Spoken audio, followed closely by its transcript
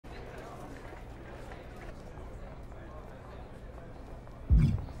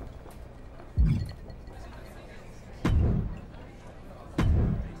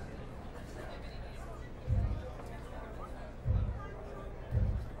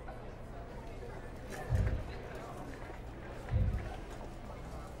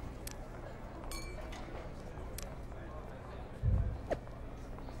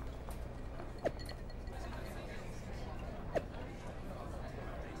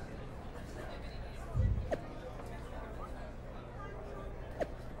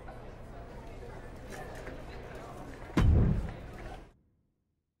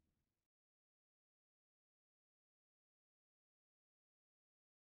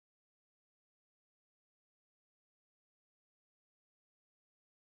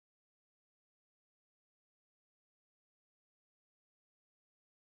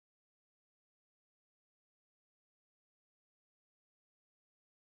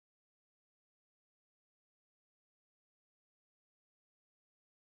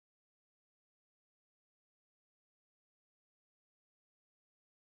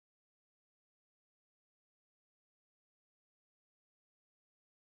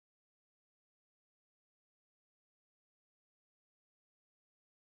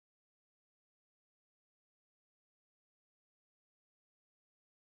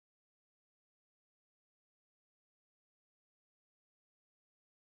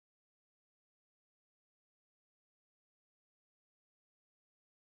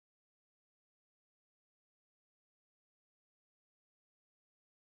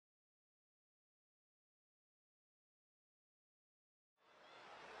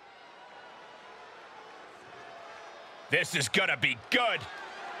This is gonna be good.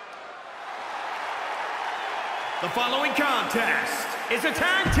 The following contest is a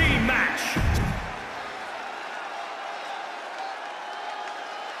tag team match.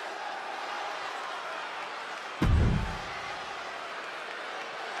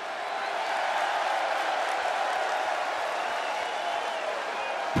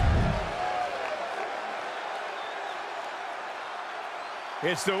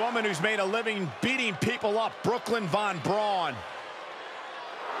 It's the woman who's made a living beating people up, Brooklyn Von Braun.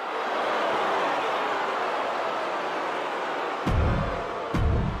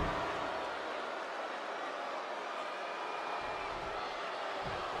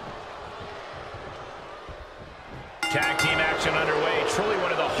 Tag team action underway, truly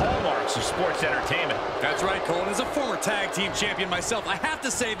one of the hallmarks of sports entertainment. That's right, Cole. As a former tag team champion myself, I have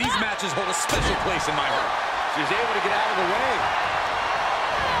to say these matches hold a special place in my heart. She's able to get out of the way.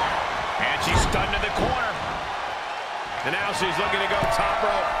 And she's stunned in the corner. And now she's looking to go top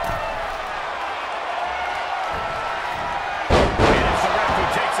rope. And it's the ref who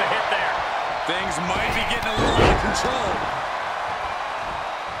takes a hit there. Things might be getting a little out of control.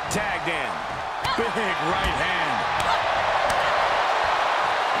 Tagged in. Big right hand.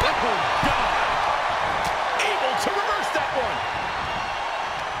 Oh, God. Able to reverse that one.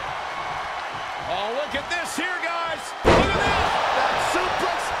 Oh, look at this here, guys. Look at this. That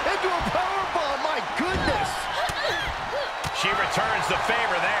suplex into a powerbomb. My goodness. She returns the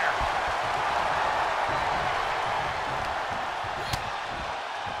favor there.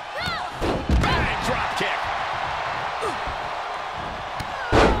 Bang, drop kick.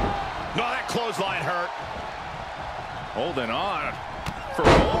 No, that clothesline hurt. Holding on for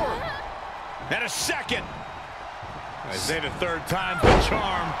more. And a second. I say the third time's the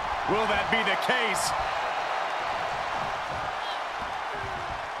charm. Will that be the case?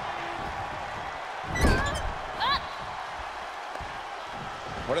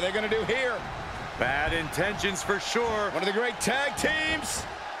 What are they going to do here? Bad intentions for sure. One of the great tag teams.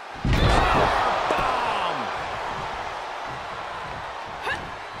 Bomb.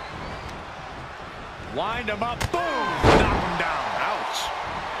 Lined him up. Boom. Knock him down. Ouch.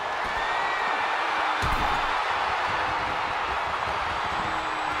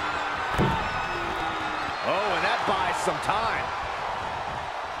 Oh, and that buys some time.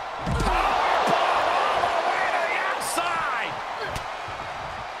 Powerbomb all the way to the outside.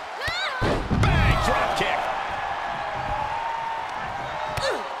 Bang, drop kick.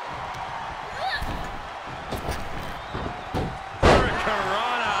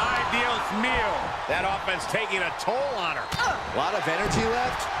 Hurricanrana, ideals meal. That offense taking a toll on her. A lot of energy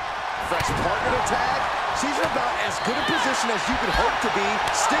left. Fresh partner to tag. She's in about as good a position as you could hope to be.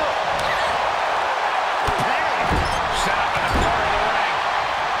 Still. Set up in the corner of the ring.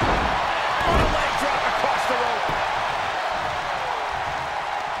 On a leg drop across the rope.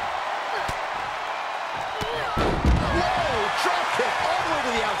 Whoa! Drop kick all the way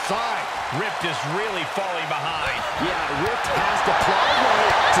to the outside. Rift is really falling behind. Yeah, Rift has to plow away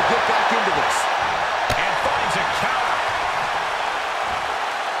to get back into this. And finds a counter.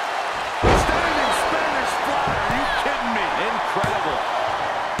 Standing Spanish fly. Are you kidding me? Incredible.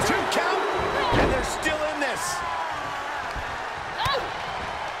 2 count. And they're still in this.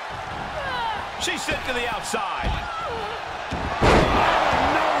 She's sent to the outside.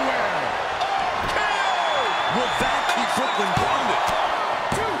 Nowhere. KO! Will that keep Brooklyn grounded?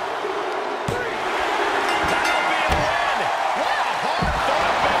 2, 3. That'll be a win. What a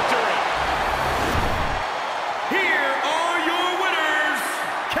hard-fought victory. Here are your winners,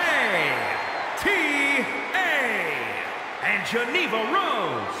 KTA and Geneva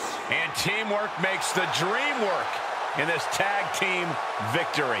Rose. And teamwork makes the dream work in this tag team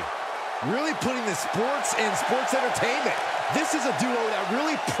victory. Really putting the sports in sports entertainment. This is a duo that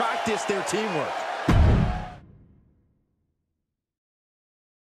really practiced their teamwork.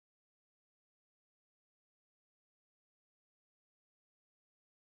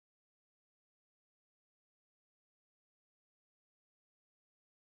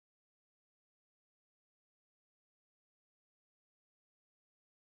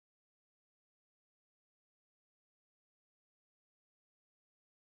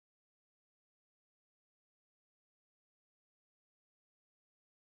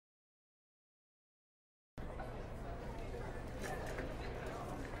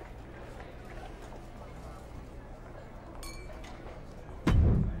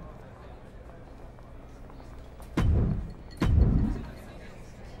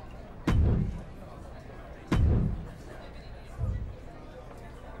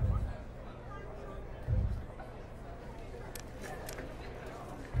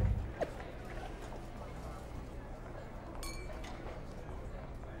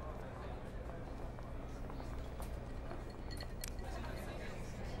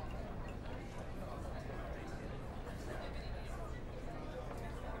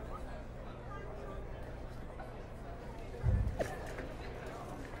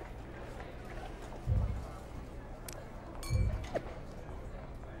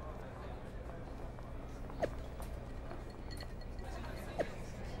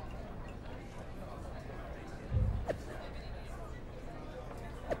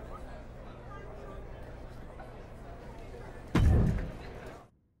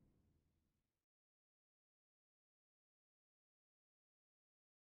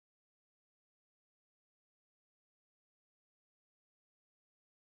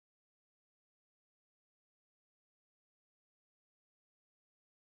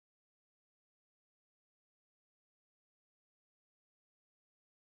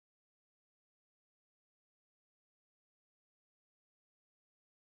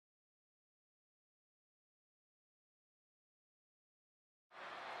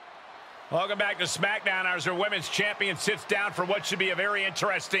 Welcome back to SmackDown as our women's champion sits down for what should be a very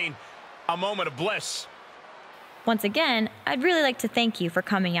interesting moment of bliss. Once again, I'd really like to thank you for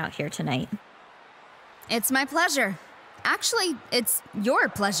coming out here tonight. It's my pleasure. Actually, it's your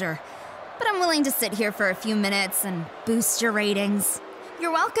pleasure. But I'm willing to sit here for a few minutes and boost your ratings.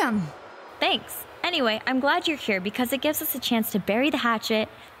 You're welcome. Thanks. Anyway, I'm glad you're here because it gives us a chance to bury the hatchet,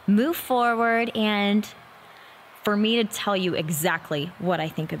 move forward, and for me to tell you exactly what I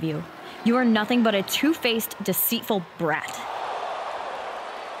think of you. You are nothing but a two-faced, deceitful brat.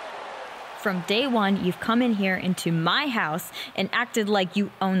 From day one, you've come in here into my house and acted like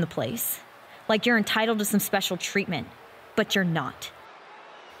you own the place. Like you're entitled to some special treatment. But you're not.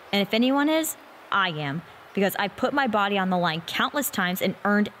 And if anyone is, I am. Because I put my body on the line countless times and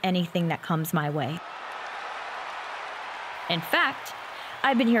earned anything that comes my way. In fact,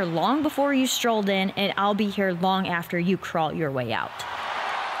 I've been here long before you strolled in, and I'll be here long after you crawl your way out.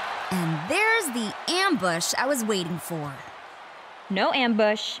 And there's the ambush I was waiting for. No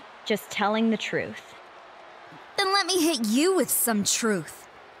ambush, just telling the truth. Then let me hit you with some truth.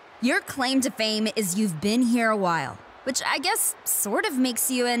 Your claim to fame is you've been here a while, which I guess sort of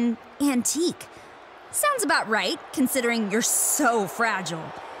makes you an antique. Sounds about right, considering you're so fragile.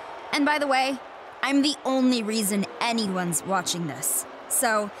 And by the way, I'm the only reason anyone's watching this.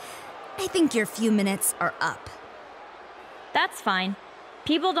 So, I think your few minutes are up. That's fine.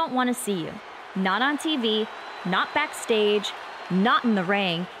 People don't want to see you. Not on TV, not backstage, not in the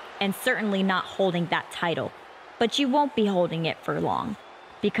ring, and certainly not holding that title. But you won't be holding it for long.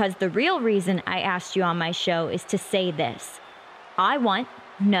 Because the real reason I asked you on my show is to say this. I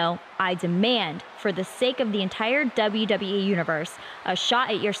demand, for the sake of the entire WWE universe, a shot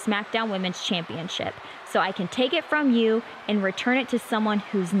at your SmackDown Women's Championship, so I can take it from you and return it to someone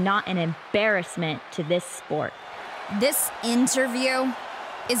who's not an embarrassment to this sport. This interview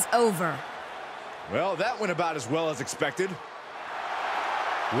is over. Well, that went about as well as expected.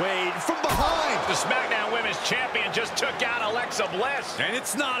 Wade from behind. The SmackDown Women's Champion just took out Alexa Bliss. And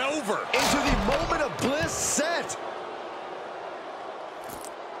it's not over. Into the moment of bliss set.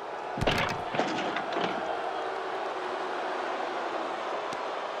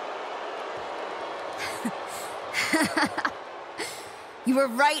 You were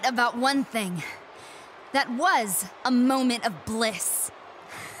right about one thing. That was a moment of bliss.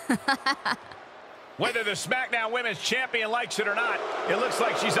 Whether the SmackDown Women's Champion likes it or not, it looks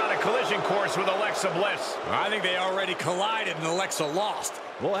like she's on a collision course with Alexa Bliss. I think they already collided and Alexa lost.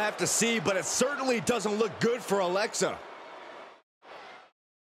 We'll have to see, but it certainly doesn't look good for Alexa.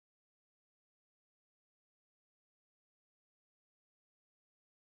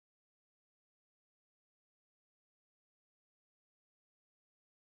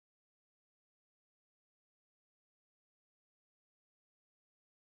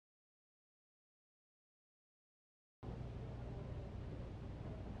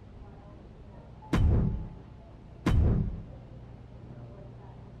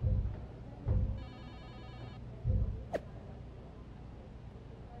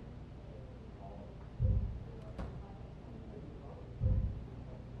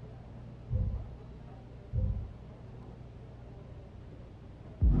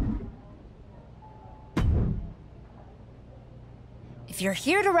 If you're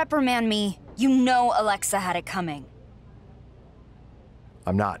here to reprimand me, you know Alexa had it coming.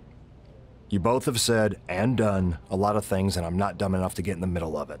 I'm not. You both have said and done a lot of things, and I'm not dumb enough to get in the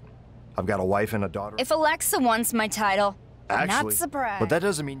middle of it. I've got a wife and a daughter. If Alexa wants my title, I'm not surprised. But that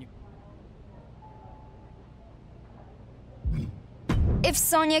doesn't mean you... If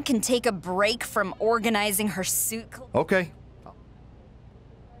Sonya can take a break from organizing her suit... Okay.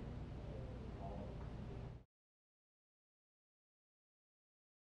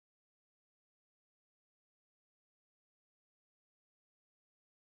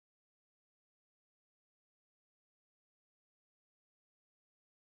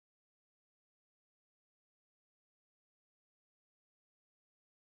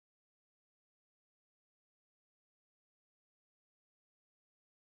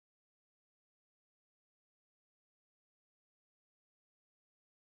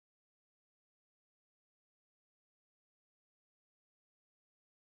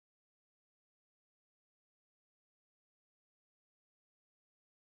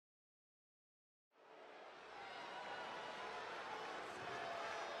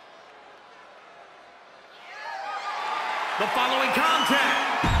 The following contest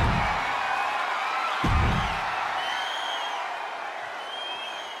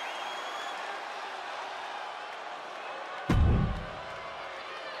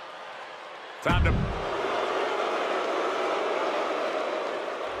time to...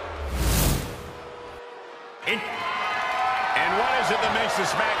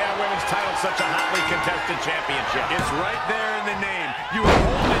 the SmackDown Women's title such a hotly contested championship? It's right there in the name. You are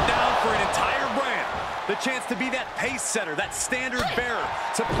holding it down for an entire brand. The chance to be that pace setter, that standard bearer,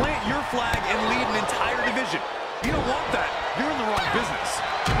 to plant your flag and lead an entire division. You don't want that. You're in the wrong business.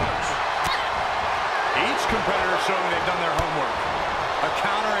 Each competitor showing they've done their homework. A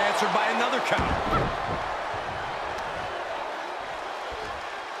counter answered by another counter.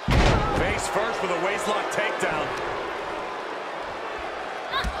 Face first with a waistlock takedown.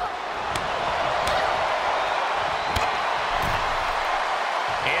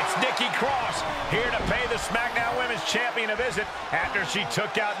 It's Nikki Cross here to pay the SmackDown Women's Champion a visit after she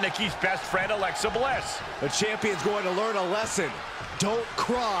took out Nikki's best friend, Alexa Bliss. The champion's going to learn a lesson. Don't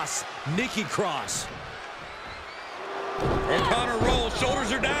cross Nikki Cross. O'Connor rolls,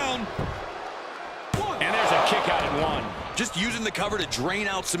 shoulders are down. And there's a kick out at one. Just using the cover to drain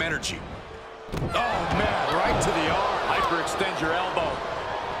out some energy. Oh, man, right to the arm. Hyperextend your elbow.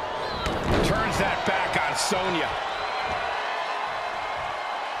 Turns that back on Sonya.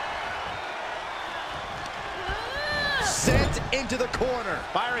 Sent into the corner.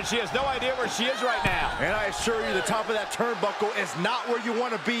 Byron, she has no idea where she is right now. And I assure you, the top of that turnbuckle is not where you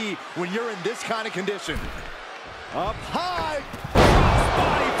want to be when you're in this kind of condition. Up high.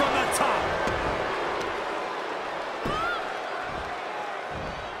 Body from the top.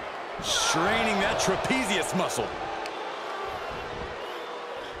 Straining that trapezius muscle.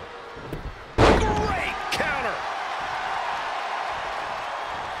 Great counter.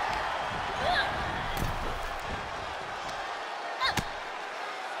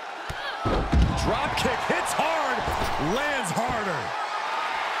 Drop kick hits hard, lands harder.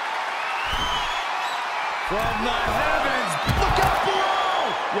 From the heavens, Look out below.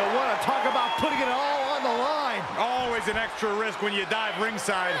 You want to talk about putting it all on the line. always an extra risk when you dive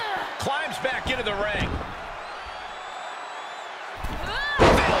ringside. Climbs back into the ring.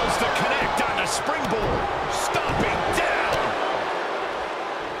 Fails to connect on the springboard. Stomping down.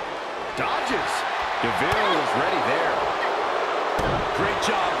 Dodges. DeVille was ready there. Great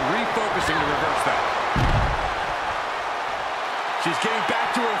job refocusing to reverse that. She's getting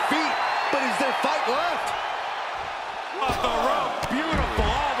back to her feet, but is there fight left? Off the rope. Beautiful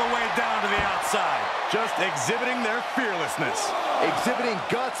all the way down to the outside. Just exhibiting their fearlessness. Exhibiting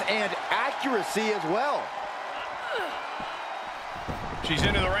guts and accuracy as well. She's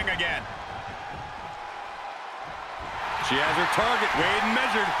into the ring again. She has her target weighed and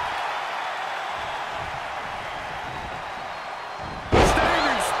measured.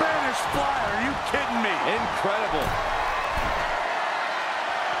 Standing Spanish fly. Are you kidding me? Incredible.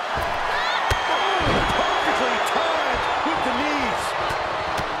 Perfectly timed with the knees.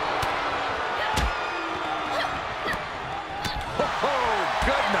 Oh,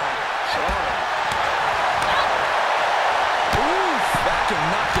 good night. Oof, that can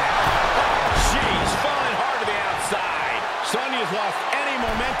knock you out. She's falling hard to the outside. Sonya's lost any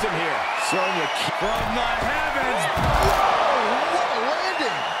momentum here. Sonya From the heavens. Whoa, what a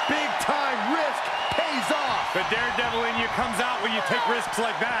landing. Big time risk pays off. The daredevil in you comes out when you take risks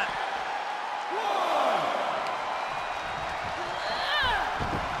like that.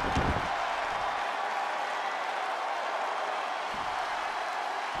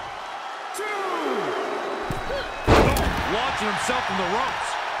 Launching himself from the ropes.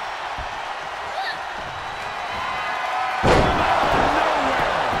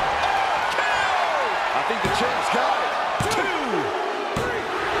 Nowhere. I think the champ's got it. 2, 3.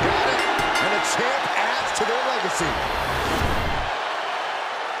 Got it. And the champ adds to their legacy.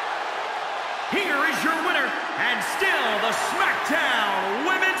 Here is your winner, and still the SmackDown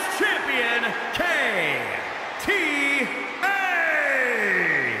Women's Champion, KTA.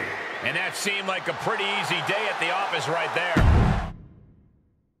 And that seemed like a pretty easy day at the office right there.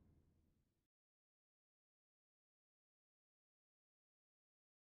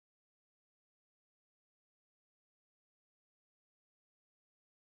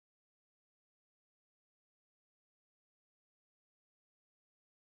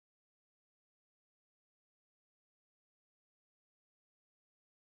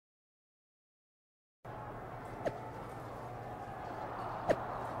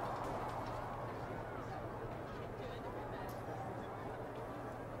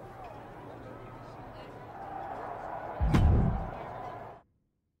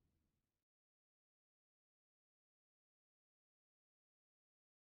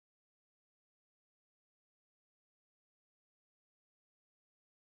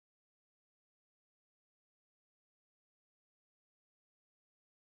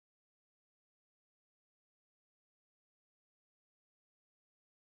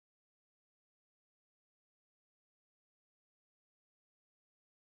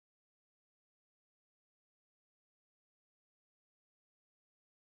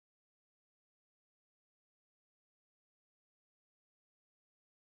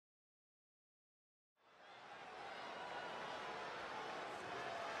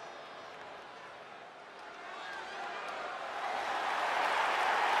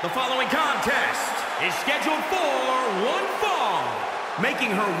 The following contest is scheduled for one fall.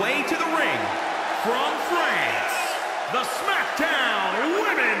 Making her way to the ring from France, the SmackDown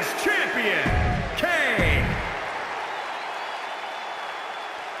Women's Champion, Kay.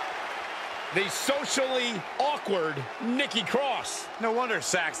 The socially awkward Nikki Cross. No wonder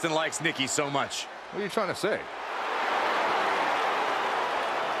Saxton likes Nikki so much. What are you trying to say?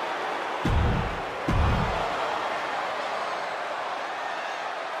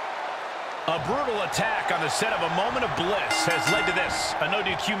 A brutal attack on the set of a moment of bliss has led to this, a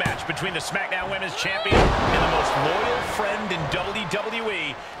no-DQ match between the SmackDown Women's Champion and the most loyal friend in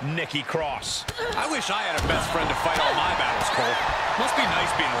WWE, Nikki Cross. I wish I had a best friend to fight all my battles, Cole. Must be nice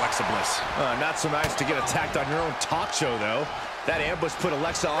being Alexa Bliss. Not so nice to get attacked on your own talk show, though. That ambush put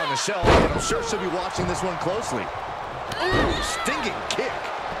Alexa on the shelf, and I'm sure she'll be watching this one closely. Ooh, stinging kick.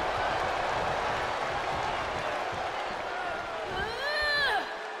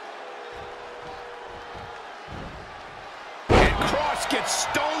 Gets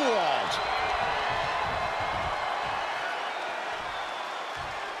stonewalled.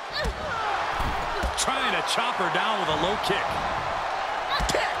 Trying to chop her down with a low kick.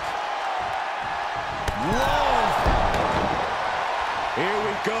 Kick. Whoa. Here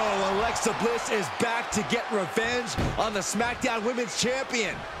we go. Alexa Bliss is back to get revenge on the SmackDown Women's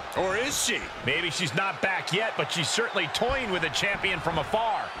Champion. Or is she? Maybe she's not back yet, but she's certainly toying with the champion from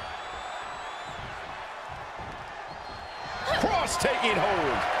afar. Cross taking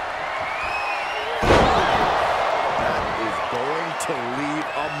hold. That is going to leave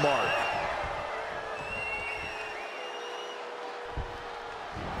a mark.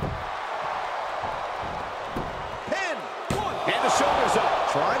 Pin. And the shoulders up.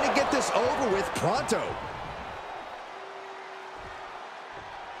 Trying to get this over with pronto.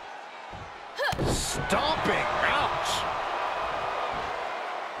 Stomping. Ouch.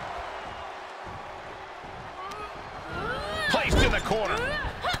 Placed in the corner.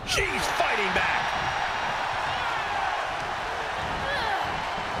 She's fighting back.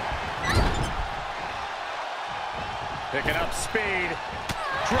 Picking up speed.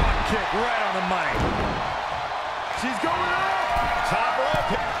 Drop kick right on the money. She's going up. Top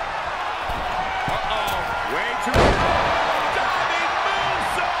rope. Uh-oh. Way too low. Diving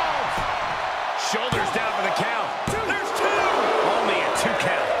moonsault. Shoulders down for the count. There's two. Only a 2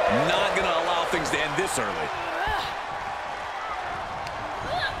 count. Not going to allow things to end this early.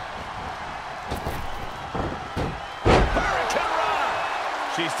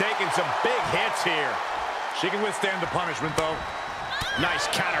 She's taking some big hits here. She can withstand the punishment, though. Nice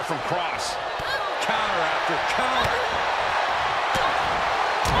counter from Cross. Counter after counter.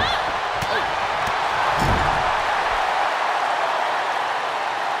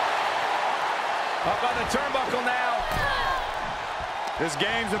 Up on the turnbuckle now. This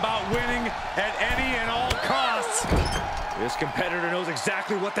game's about winning at any and all costs. This competitor knows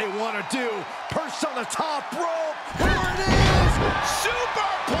exactly what they want to do. Perched on the top rope. Here it is.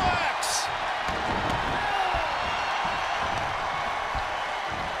 Superplex.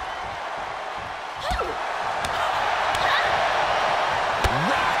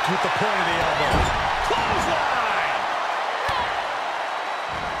 Rocked with the point of the elbow. Clothesline.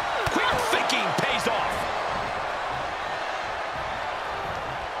 Quick thinking pays off.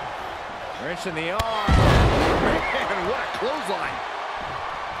 Wrench in the arm. Man, what a clothesline.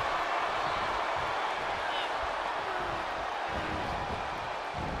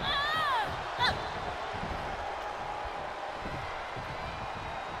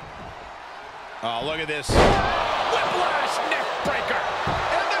 Oh, look at this. Whiplash neck breaker.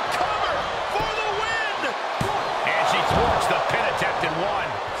 And the cover for the win. And she thwarts the pin attempt in one.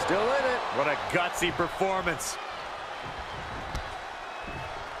 Still in it. What a gutsy performance.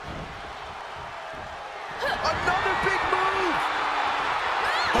 Another big move.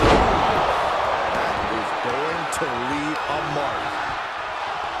 That is going to leave a mark.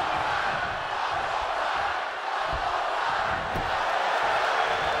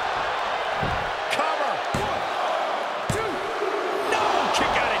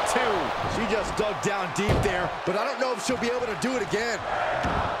 She just dug down deep there, but I don't know if she'll be able to do it again.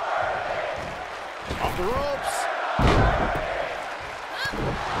 Off the ropes.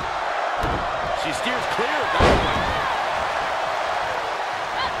 She steers clear of that one.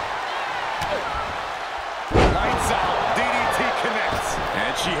 Lights out. DDT connects.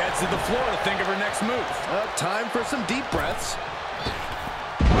 And she heads to the floor to think of her next move. Time for some deep breaths.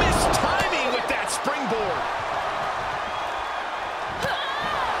 Missed timing with that springboard.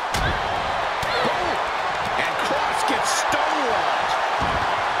 Stonewalled.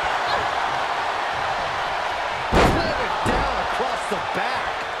 Slam it down across the back.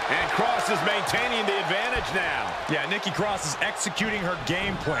 maintaining the advantage now. Yeah, Nikki Cross is executing her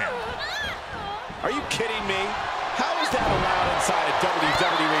game plan. Are you kidding me? How is that allowed inside a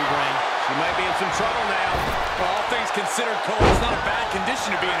WWE ring? She might be in some trouble now. Well, all things considered, Cole, it's not a bad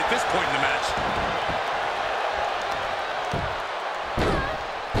condition to be in at this point in the match.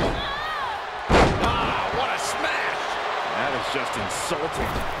 Ah, what a smash! That is just insulting.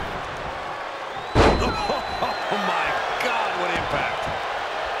 Oh my God, what impact!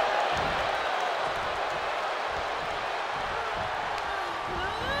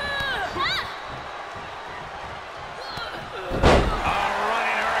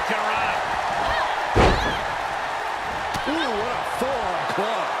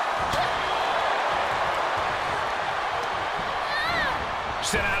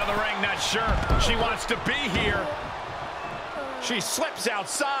 Sent out of the ring, not sure she wants to be here. She slips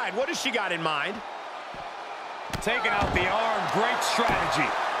outside. What has she got in mind? Taking out the arm, great strategy.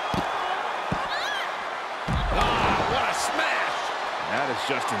 Ah, what a smash! That is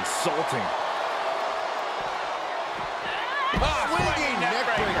just insulting. Swinging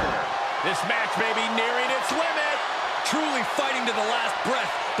neckbreaker. This match may be nearing its limit. Truly fighting to the last breath,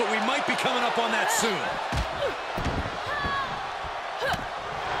 but we might be coming up on that soon.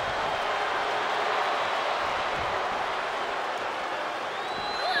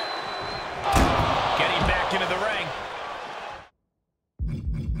 Getting back into the ring.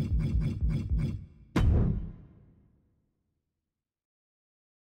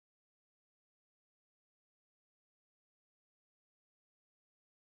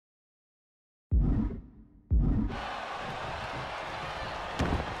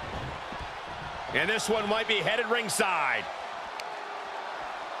 And this one might be headed ringside.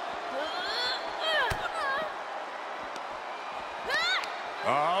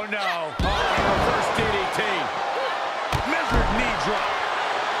 Oh, no. Oh, reverse DDT. Measured knee drop.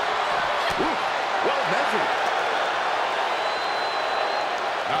 Ooh, well measured.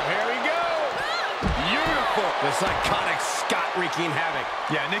 Oh, here we go. Beautiful. This iconic Scott wreaking havoc.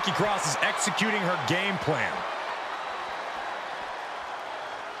 Yeah, Nikki Cross is executing her game plan.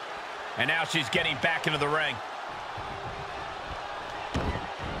 And now she's getting back into the ring.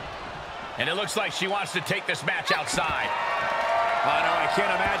 And it looks like she wants to take this match outside. Oh, no, I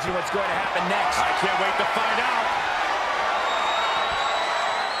can't imagine what's going to happen next. I can't wait to find out.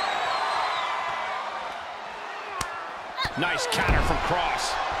 Nice counter from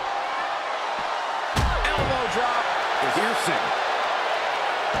Cross. Elbow drop. Piercing.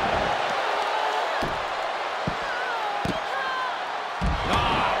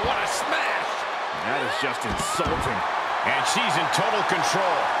 Oh, what a smash. That is just insulting. And she's in total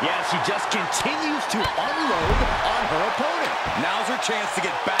control. Yeah, she just continues to unload on her opponent. Now's her chance to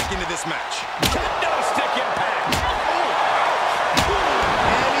get back into this match. No stick impact.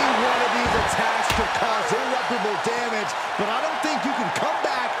 Any one of these attacks could cause irreparable damage, but I don't think you can come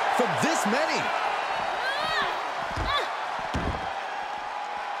back from this many.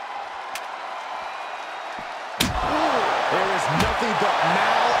 There is nothing but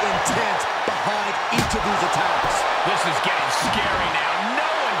malintent behind each of these attacks. This is getting scary now. No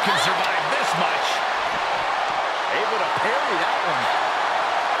one can survive this much. Able to parry that one.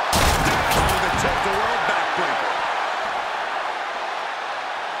 With a tilt-the-world backbreaker.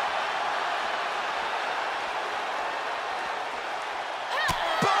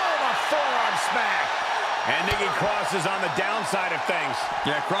 Boom! A forearm smack. And Nikki Cross is on the downside of things.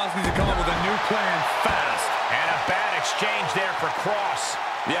 Yeah, Cross needs to come up with a new plan fast. And a bad exchange there for Cross.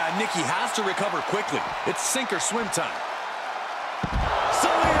 Yeah, Nikki has to recover quickly. It's sink or swim time.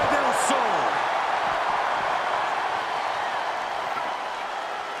 Salida del Sol.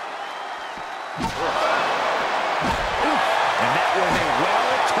 And that was a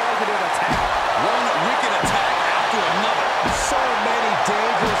well-targeted attack. One wicked attack after another. So many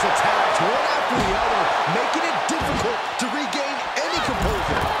dangerous attacks, one after the other, making it difficult to regain any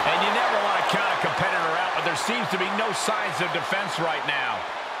composure. And you never want to count a competitor out, but there seems to be no signs of defense right now.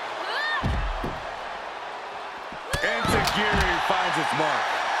 And Tajiri finds its mark.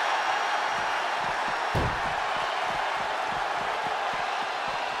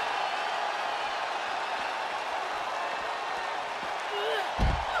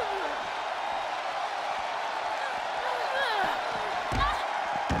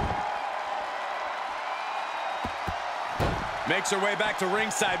 Makes her way back to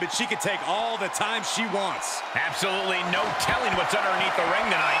ringside, but she can take all the time she wants. Absolutely no telling what's underneath the ring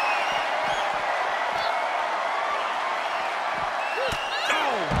tonight.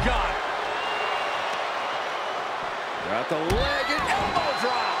 Oh, God. Got the leg and elbow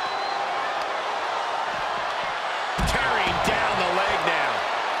drop. Tearing down the leg now.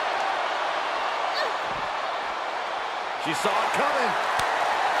 She saw it coming.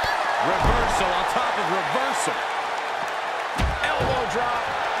 Reversal on top of reversal. Elbow drop.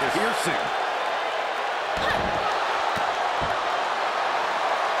 Piercing.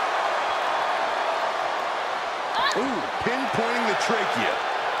 Ooh, pinpointing the trachea.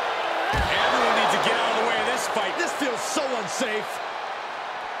 Everyone needs to get out of the way of this fight. This feels so unsafe.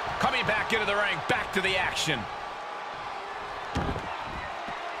 Coming back into the ring, back to the action.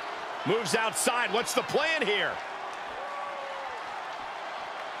 Moves outside. What's the plan here?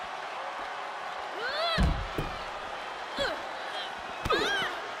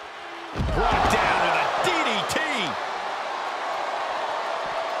 Brought down with a DDT.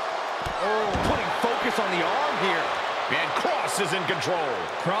 Oh, putting focus on the arm here. And Cross is in control.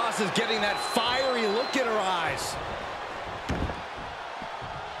 Cross is getting that fiery look in her eyes.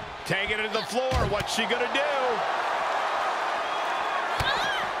 Taking it to the floor. What's she gonna do?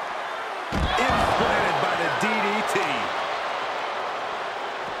 Implanted by the DDT.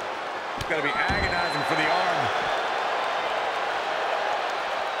 It's gotta be agonizing for the arm.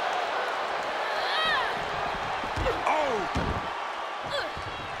 Oh!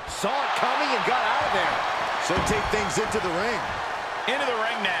 Saw it coming and got out of there. She'll take things into the ring. Into the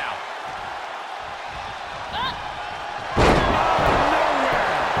ring now.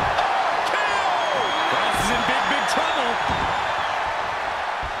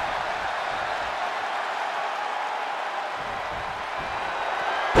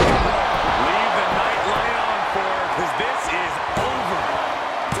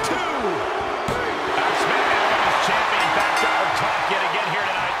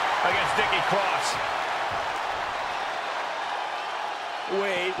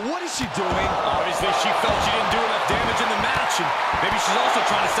 Wait, what is she doing? Obviously, she felt she didn't do enough damage in the match, and maybe she's also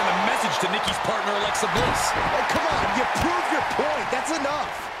trying to send a message to Nikki's partner, Alexa Bliss. Oh, come on, you proved your point. That's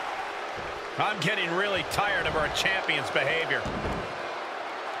enough. I'm getting really tired of our champion's behavior.